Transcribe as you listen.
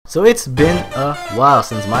So it's been a while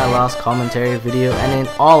since my last commentary video, and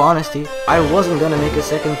in all honesty, I wasn't gonna make a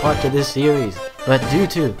second part to this series, but due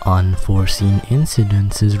to unforeseen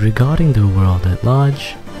incidences regarding the world at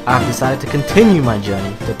large, I've decided to continue my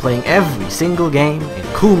journey to playing every single game in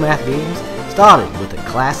Coolmath games, starting with a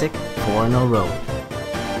classic 4 in a row.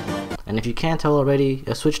 And if you can't tell already,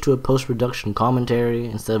 I switched to a post-production commentary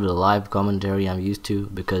instead of the live commentary I'm used to,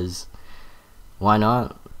 because why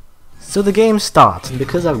not? So the game starts, and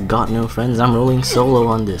because I've got no friends, I'm rolling solo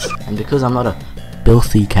on this, and because I'm not a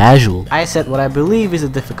filthy casual, I set what I believe is the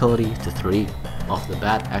difficulty to 3. Off the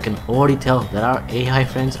bat, I can already tell that our AI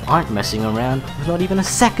friends aren't messing around with not even a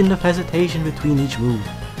second of hesitation between each move.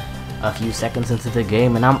 A few seconds into the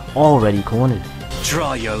game and I'm already cornered.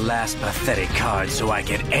 Draw your last pathetic card so I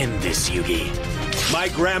can end this, Yugi. My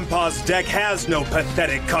grandpa's deck has no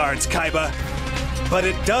pathetic cards, Kaiba, but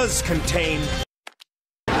it does contain...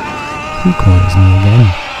 He corners me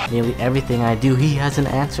again. Nearly everything I do he has an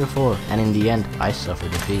answer for, and in the end I suffer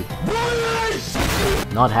defeat.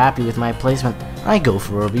 Not happy with my placement, I go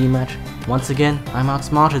for a rematch. Once again, I'm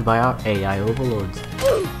outsmarted by our AI overlords.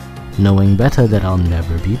 Knowing better that I'll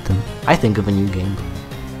never beat them, I think of a new game.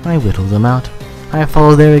 I whittle them out. I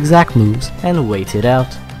follow their exact moves and wait it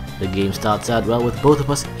out. The game starts out well with both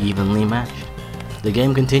of us evenly matched. The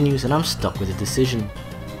game continues and I'm stuck with a decision.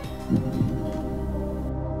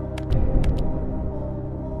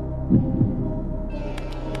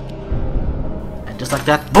 And just like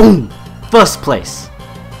that, boom! First place!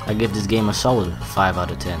 I give this game a solid 5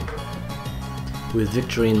 out of 10. With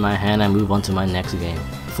victory in my hand, I move on to my next game,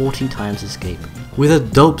 40 Times Escape. With a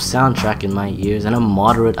dope soundtrack in my ears and a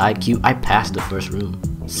moderate IQ, I passed the first room.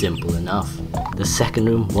 Simple enough. The second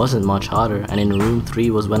room wasn't much harder, and in room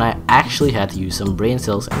 3 was when I actually had to use some brain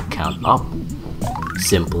cells and count up.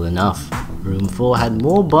 Simple enough. Room 4 had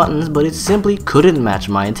more buttons, but it simply couldn't match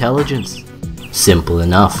my intelligence. Simple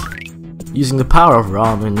enough. Using the power of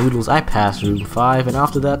ramen noodles, I passed room 5, and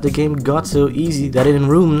after that the game got so easy that in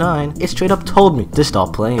room 9, it straight up told me to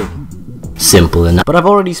stop playing. Simple enough. But I've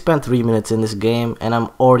already spent 3 minutes in this game, and I'm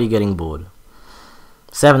already getting bored.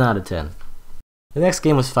 7 out of 10. The next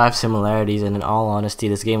game was 5 Similarities, and in all honesty,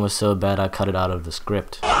 this game was so bad I cut it out of the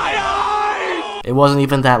script. It wasn't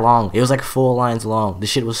even that long. It was like 4 lines long. This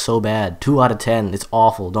shit was so bad. 2 out of 10. It's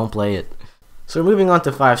awful. Don't play it. So we're moving on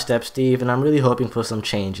to 5 Step Steve, and I'm really hoping for some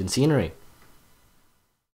change in scenery.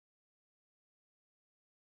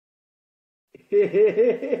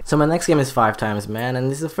 So my next game is 5 Times Man, and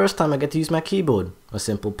this is the first time I get to use my keyboard. A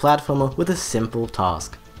simple platformer with a simple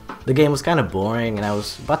task. The game was kinda boring, and I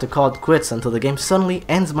was about to call it quits until the game suddenly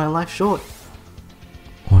ends my life short.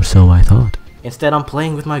 Or so I thought. Instead, I'm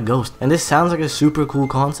playing with my ghost, and this sounds like a super cool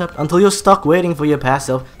concept until you're stuck waiting for your past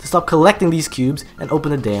self to stop collecting these cubes and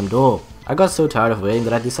open the damn door. I got so tired of waiting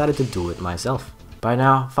that I decided to do it myself. By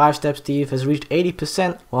now, 5 Step Steve has reached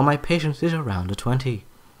 80% while my patience is around a 20.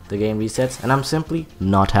 The game resets and I'm simply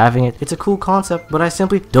not having it. It's a cool concept, but I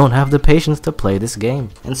simply don't have the patience to play this game.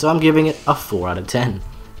 And so I'm giving it a 4 out of 10.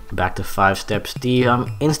 Back to 5 Step Steve,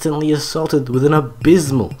 I'm instantly assaulted with an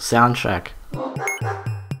abysmal soundtrack.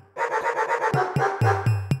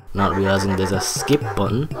 Not realizing there's a skip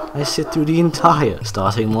button, I sit through the entire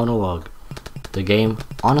starting monologue. The game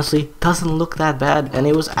honestly doesn't look that bad, and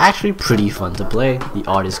it was actually pretty fun to play. The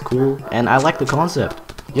art is cool, and I like the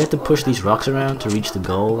concept. You have to push these rocks around to reach the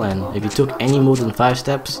goal, and if you took any more than 5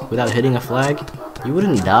 steps without hitting a flag, you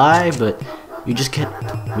wouldn't die, but you just get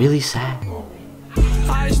really sad.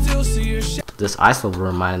 This ice level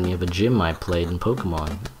reminded me of a gym I played in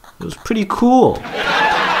Pokemon. It was pretty cool.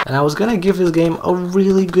 And I was gonna give this game a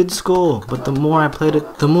really good score, but the more I played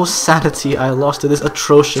it, the more sanity I lost to this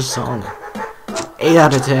atrocious song. 8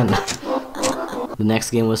 out of 10. The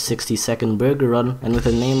next game was 60-Second Burger Run, and with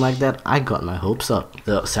a name like that, I got my hopes up.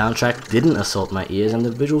 The soundtrack didn't assault my ears, and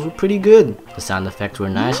the visuals were pretty good. The sound effects were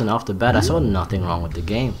nice, and off the bat, I saw nothing wrong with the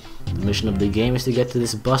game. The mission of the game is to get to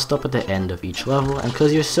this bus stop at the end of each level, and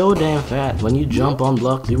cause you're so damn fat, when you jump on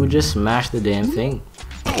blocks, you would just smash the damn thing.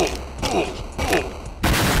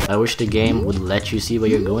 I wish the game would let you see where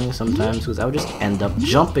you're going sometimes, because I would just end up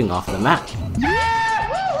jumping off the map.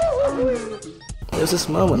 There was this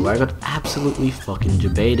moment where I got absolutely fucking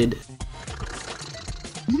debated.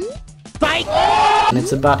 Fight! And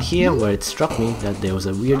it's about here where it struck me that there was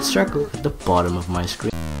a weird circle at the bottom of my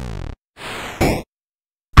screen.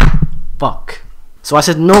 Fuck. So I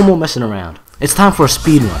said no more messing around. It's time for a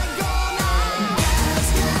speed run.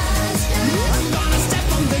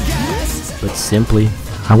 But simply,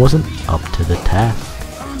 I wasn't up to the task.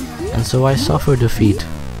 And so I suffered defeat.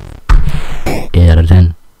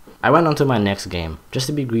 Erden. I went on to my next game, just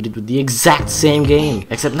to be greeted with the exact same game,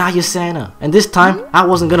 except now you're Santa. And this time, I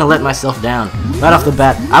wasn't gonna let myself down. Right off the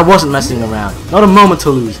bat, I wasn't messing around, not a moment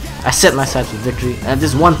to lose. I set my sights for victory, and at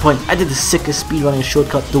this one point, I did the sickest speedrunning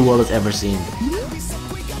shortcut the world has ever seen.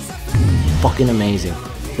 Fucking amazing.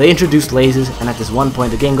 They introduced lasers, and at this one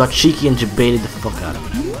point, the game got cheeky and debated the fuck out of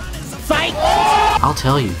me. Fight! I'll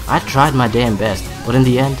tell you, I tried my damn best, but in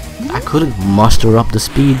the end, I couldn't muster up the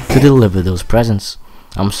speed to deliver those presents.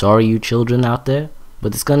 I'm sorry you children out there,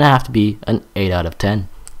 but it's gonna have to be an 8 out of 10.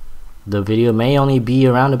 The video may only be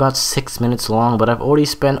around about 6 minutes long, but I've already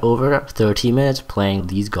spent over 30 minutes playing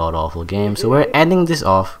these god-awful games, so we're ending this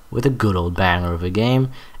off with a good old banger of a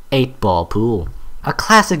game, 8-Ball Pool. A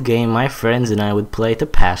classic game my friends and I would play to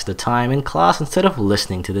pass the time in class instead of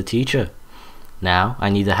listening to the teacher. Now, I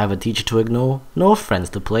neither have a teacher to ignore, nor friends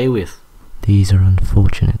to play with. These are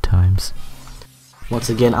unfortunate times. Once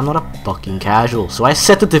again, I'm not a fucking casual, so I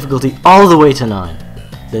set the difficulty all the way to 9.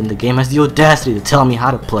 Then the game has the audacity to tell me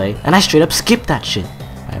how to play, and I straight up skip that shit.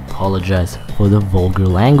 I apologize for the vulgar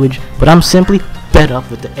language, but I'm simply fed up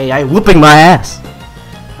with the AI whooping my ass.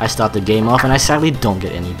 I start the game off and I sadly don't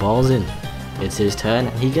get any balls in. It's his turn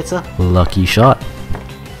and he gets a lucky shot.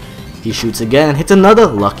 He shoots again and hits another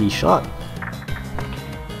lucky shot.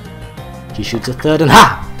 He shoots a third and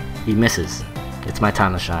ha! He misses. It's my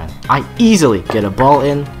time to shine. I easily get a ball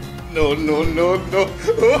in. No.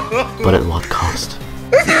 But at what cost?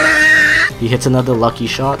 He hits another lucky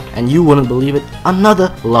shot, and you wouldn't believe it,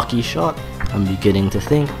 another lucky shot. I'm beginning to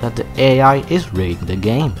think that the AI is rigging the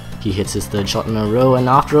game. He hits his third shot in a row, and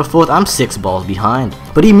after a fourth, I'm 6 balls behind.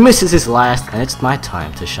 But he misses his last, and it's my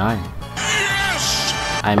time to shine.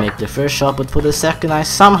 I make the first shot, but for the second, I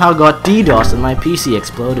somehow got DDoS and my PC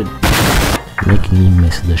exploded, making me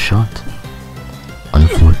miss the shot.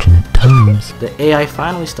 Unfortunate times. The AI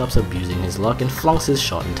finally stops abusing his luck and flunks his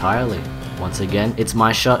shot entirely. Once again, it's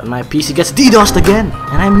my shot and my PC gets DDoSed again,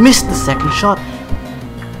 and I missed the second shot.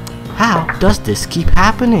 How does this keep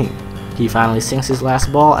happening? He finally sinks his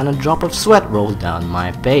last ball and a drop of sweat rolls down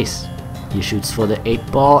my face. He shoots for the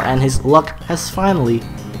 8th ball and his luck has finally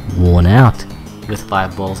worn out. With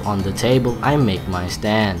 5 balls on the table, I make my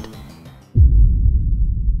stand.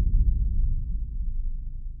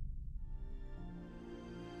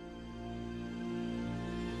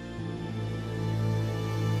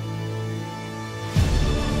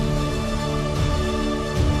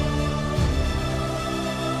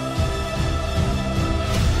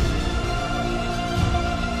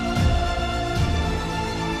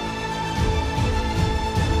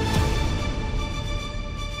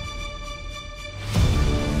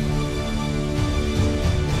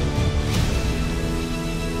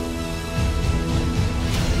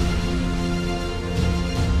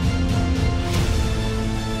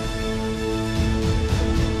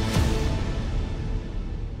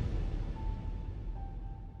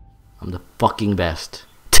 I'm the fucking best.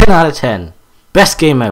 10 out of 10. Best game ever.